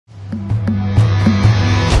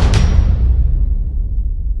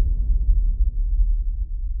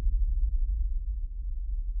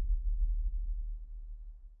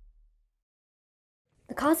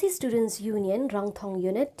Khasi Students' Union Rangthong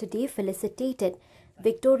unit today felicitated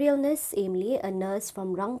Victorealness Syiemlieh, a nurse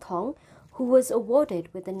from Rangthong, who was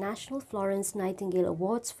awarded with the National Florence Nightangale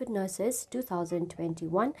Awards for Nurses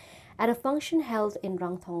 2021 at a function held in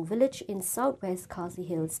Rangthong village in southwest Khasi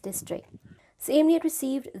Hills district. Syiemlieh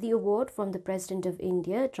received the award from the President of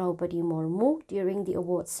India, Awardee during the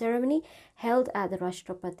awards ceremony held at the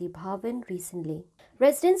Rashtrapati Bhavan recently.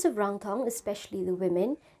 Residents of Rangthong, especially the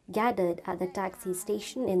women, gathered at the taxi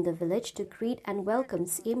station in the village to greet and welcome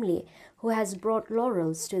Syiemlieh, who has brought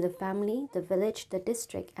laurels to the family, the village, the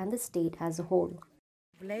district and the state as a whole.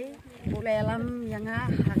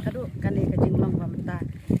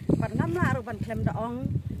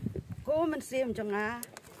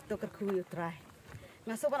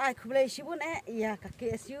 Ngasobat ai kublai shibun ya ka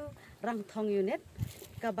KSU Rangthong unit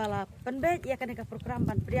kabala penbet ya kan ka program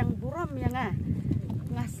ban priang buram ya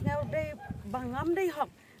ngasngau dei bangam dei hok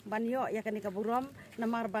banyo ya kan ka buram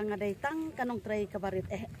namar banga dei tang kanong trai kabarit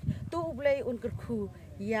tu ublai un kerku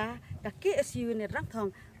ya ka KSU unit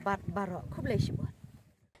Rangthong bat baro kublai shibun.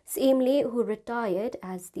 Syiemlieh, who retired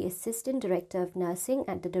as the Assistant Director of Nursing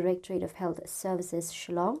at the Directorate of Health Services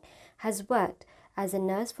Shillong, has worked as a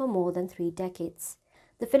nurse for more than 3 decades.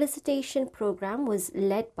 The felicitation program was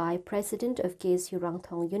led by President of KSU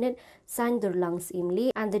Rangthong Unit, Shillong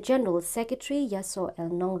Syiemlieh, and the General Secretary, Yaso El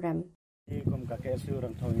Nongrem. KSU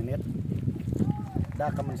Rangthong Unit,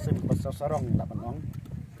 da kaman sim pasasarong la panong,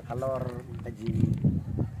 halor kaji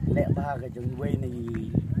le ba ga jung we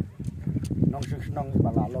ni nong nong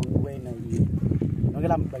bala long we ni nong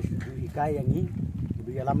lam ba ju kai yang ni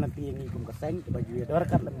bi lam lan pi yang ni kum ka seng ba ju dor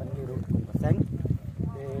kat lam ni ru kum ka seng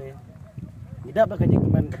tidak bakal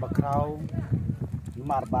kemen kebakrau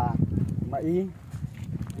marba mai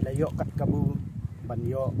layok kat kabu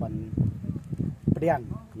banyo ban priang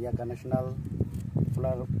ya ka National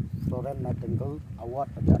Florence Nightangale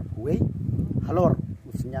Awards pada kuwe halor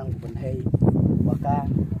senyang benhei baka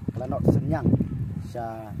kalanok senyang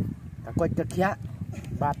sa kakoi kekia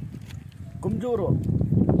bat kumjuro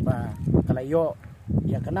ba kalayo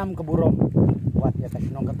ya kanam keburom buat ya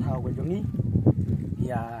kasinong kathau ke jongi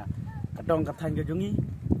ya kadong kathan ke jongi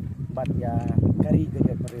bat ya kari ke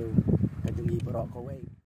pereu ke jongi borok kowe.